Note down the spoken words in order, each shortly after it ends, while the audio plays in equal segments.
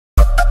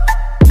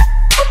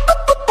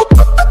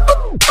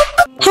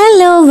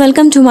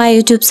Welcome to my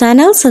YouTube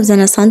channel.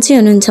 सबजना सन्चै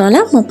हुनुहुन्छ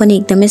होला। म पनि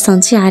एकदमै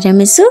सन्चै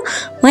आरामै छु।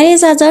 मैले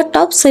आज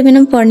टप 7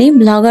 मा पर्ने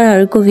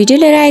ब्लगरहरूको भिडियो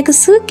लिएर आएको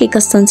छु। के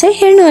कस्तो हुन्छ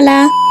हेर्नु होला।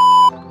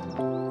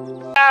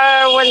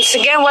 Once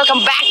again,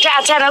 welcome back to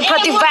our channel,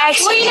 Pratibha X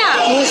Muskan.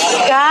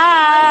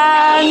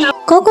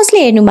 कसले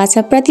हेर्नु भएको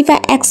छ प्रतिभा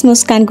एक्स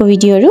मुस्कानको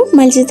भिडियोहरू?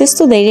 मैले चाहिँ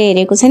त्यस्तो धेरै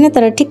हेरेको छैन,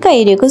 तर ठिक्क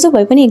हेरेको छु,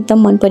 भए पनि एकदम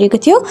मन परेको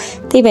थियो,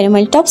 त्यही भएर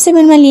मैले टप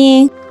 7 मा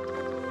लिए।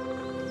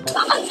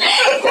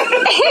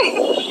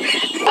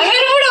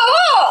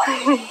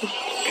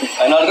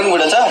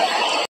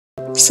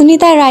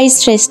 सुनिता राई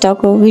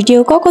श्रेष्ठको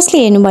भिडियो कसले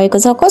हेर्नु भएको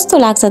छ? कस्तो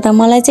लाग्छ त?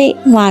 मलाई चाहिँ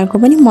उहाँहरूको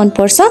पनि मन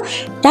पर्छ,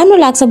 राम्रो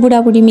लाग्छ।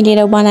 बुढाबुढी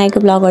मिलेर बनाएको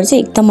ब्लगहरू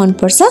चाहिँ एकदम मन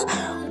पर्छ।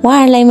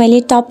 उहाँहरूलाई मैले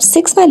टप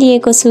 6 मा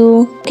लिएको छु।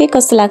 के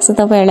कस्तो लाग्छ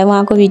तपाईहरुलाई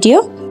उहाँको भिडियो?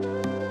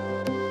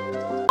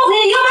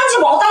 यो मान्छे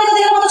भौताले त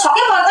देखेर म त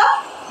छक्कै पर्छ।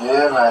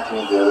 ए माथि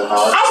देख्दैन।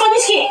 आजकल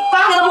निस्के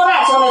पागेर मरा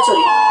हाल्छ मेरो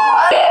छोरी।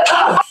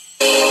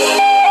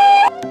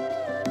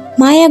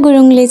 माया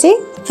गुरुङले चाहिँ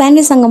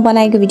फ्यामिलीसँग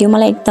बनाएको भिडियो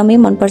मलाई एकदमै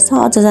मन पर्छ।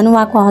 अझ झन्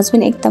उहाँको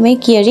हस्बेन्ड एकदमै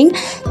केयरिङ,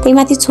 त्यही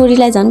माथि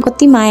छोरीलाई झन्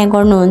कति माया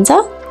गर्नुहुन्छ,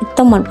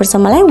 एकदम मन पर्छ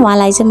मलाई।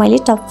 उहाँलाई चाहिँ मैले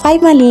टप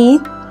 5 मा लिए।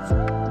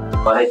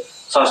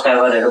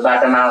 सब्स्क्राइबरहरु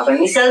बाटोमा आउँछ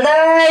निशल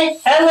दाइ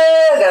हेलो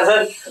गाजर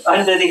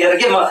अनि त्यतिखेर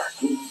के म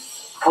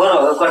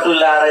फोरहरु कटुल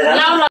लाएर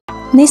जान्छु।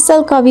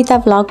 निश्चल कविता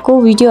भ्लगको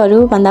भिडियोहरू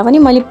भन्दा पनि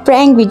मैले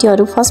प्र्याङ्क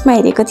भिडियोहरू फर्स्टमा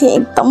हेरेको थिएँ,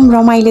 एकदम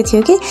रमाइलो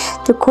थियो कि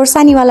त्यो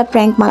खोर्सानीवाला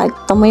प्र्याङ्क मलाई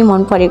एकदमै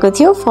मन परेको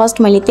थियो।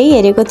 फर्स्ट मैले त्यही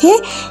हेरेको थिएँ,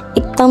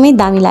 एकदमै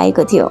दामी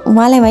लागेको थियो।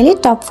 उहाँलाई मैले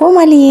टप 4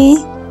 मा लिएँ।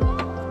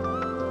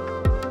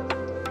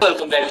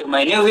 Welcome back to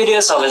my new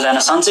video. सबैजना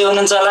सन्चै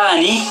हुनुहुन्छ होला?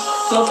 अनि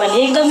म पनि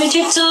एकदमै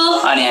ठिक छु।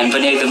 अनि हामी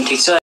पनि एकदम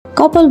ठिक छौँ।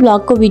 कपल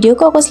ब्लगको भिडियो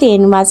कसले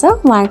हेर्नु भएको छ?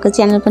 उहाँहरूको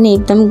च्यानल पनि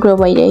एकदम ग्रो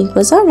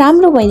भइरहेको छ,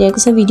 राम्रो भइरहेको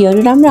छ,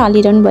 भिडियोहरू राम्रो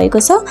हालिरहनु भएको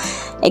छ,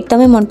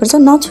 एकदमै मनपर्छ।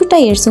 नछुट्टा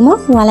हेर्छु म।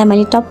 उहाँलाई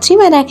मैले टप 3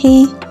 मा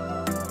राखेँ।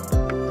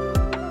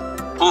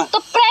 त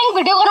प्र्याङ्क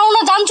भिडियो गराउन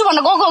जान्छु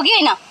भनेर गएको हो कि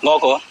हैन?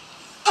 गएको हो।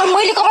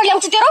 मैले कभर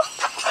ल्याउँछु तेरो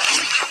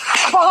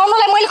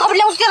भगाउनलाई, मैले कभर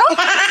ल्याउँछु तेरो।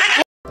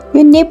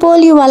 यो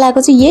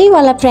नेपालीवालाको चाहिँ यही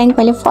वाला प्र्याङ्क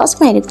मैले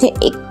फर्स्टमा हेरेको थिएँ,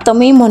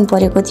 एकदमै मन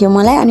परेको थियो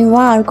मलाई। अनि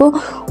उहाँहरूको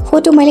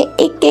फोटो मैले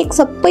एक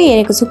सबै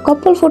हेरेको छु।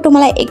 कपल फोटो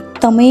मलाई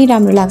एकदमै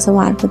राम्रो लाग्छ।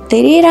 उहाँहरूको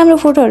धेरै राम्रो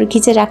फोटोहरू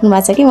खिचेर राख्नु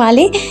भएको छ कि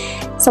उहाँले।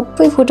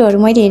 सबै फोटोहरू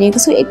मैले हेरेको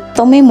छु,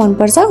 एकदमै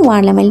मनपर्छ।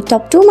 उहाँहरूलाई मैले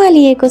टप 2 मा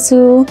लिएको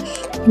छु।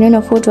 हेर्नु न,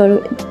 फोटोहरू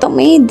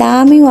एकदमै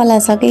दामीवाला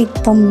छ कि,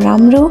 एकदम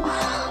राम्रो।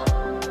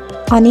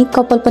 अनि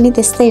कपल पनि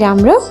त्यस्तै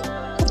राम्रो,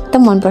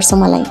 एकदम मनपर्छ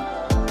मलाई।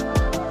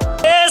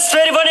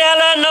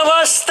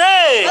 नमस्ते,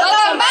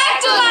 welcome back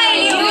to my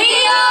new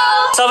video.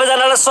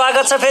 सबैजनालाई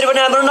स्वागत छ फेरि पनि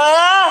हाम्रो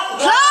नयाँ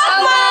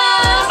भ्लगमा।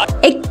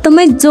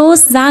 एकदमै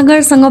जोस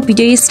जागरसँग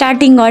भिडियो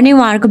स्टार्टिङ गर्ने,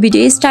 उहाँहरूको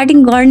भिडियो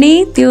स्टार्टिङ गर्ने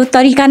त्यो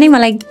तरिका नै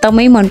मलाई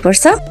एकदमै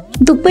मनपर्छ।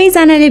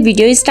 दुवैजनाले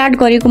भिडियो स्टार्ट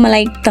गरेको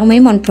मलाई एकदमै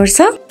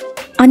मनपर्छ।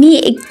 अनि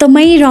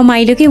एकदमै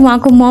रमाइलो कि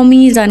उहाँको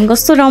मम्मी झन्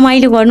कस्तो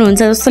रमाइलो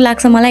गर्नुहुन्छ जस्तो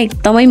लाग्छ मलाई,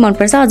 एकदमै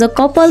मनपर्छ। अझ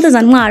कपाल त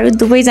झन् उहाँहरू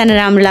दुवैजना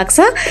राम्रो लाग्छ,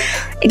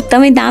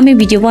 एकदमै दामी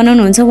भिडियो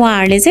बनाउनुहुन्छ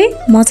उहाँहरूले चाहिँ।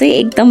 म चाहिँ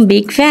एकदम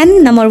बिग फ्यान,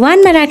 नम्बर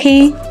 1 मा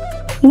राखेँ।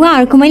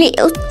 उहाँहरूको मैले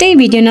एउटै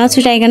भिडियो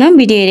नछुटाइकन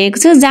भिडियो हेरेको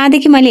छु।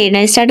 जहाँदेखि मैले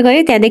हेर्न स्टार्ट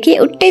गरेँ त्यहाँदेखि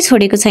एउटै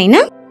छोडेको छैन।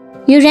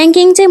 यो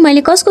र्याङ्किङ चाहिँ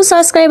मैले कसको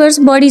सब्सक्राइबर्स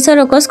बढी छ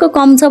र कसको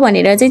कम छ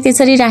भनेर चाहिँ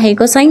त्यसरी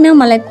राखेको छैन।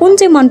 मलाई कुन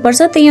चाहिँ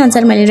मनपर्छ त्यही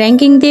अनुसार मैले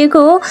र्याङ्किङ दिएको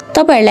हो।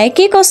 तपाईँहरूलाई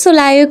के कस्तो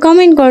लाग्यो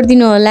कमेन्ट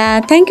गरिदिनु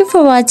होला। Thank you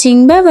for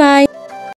watching. By by.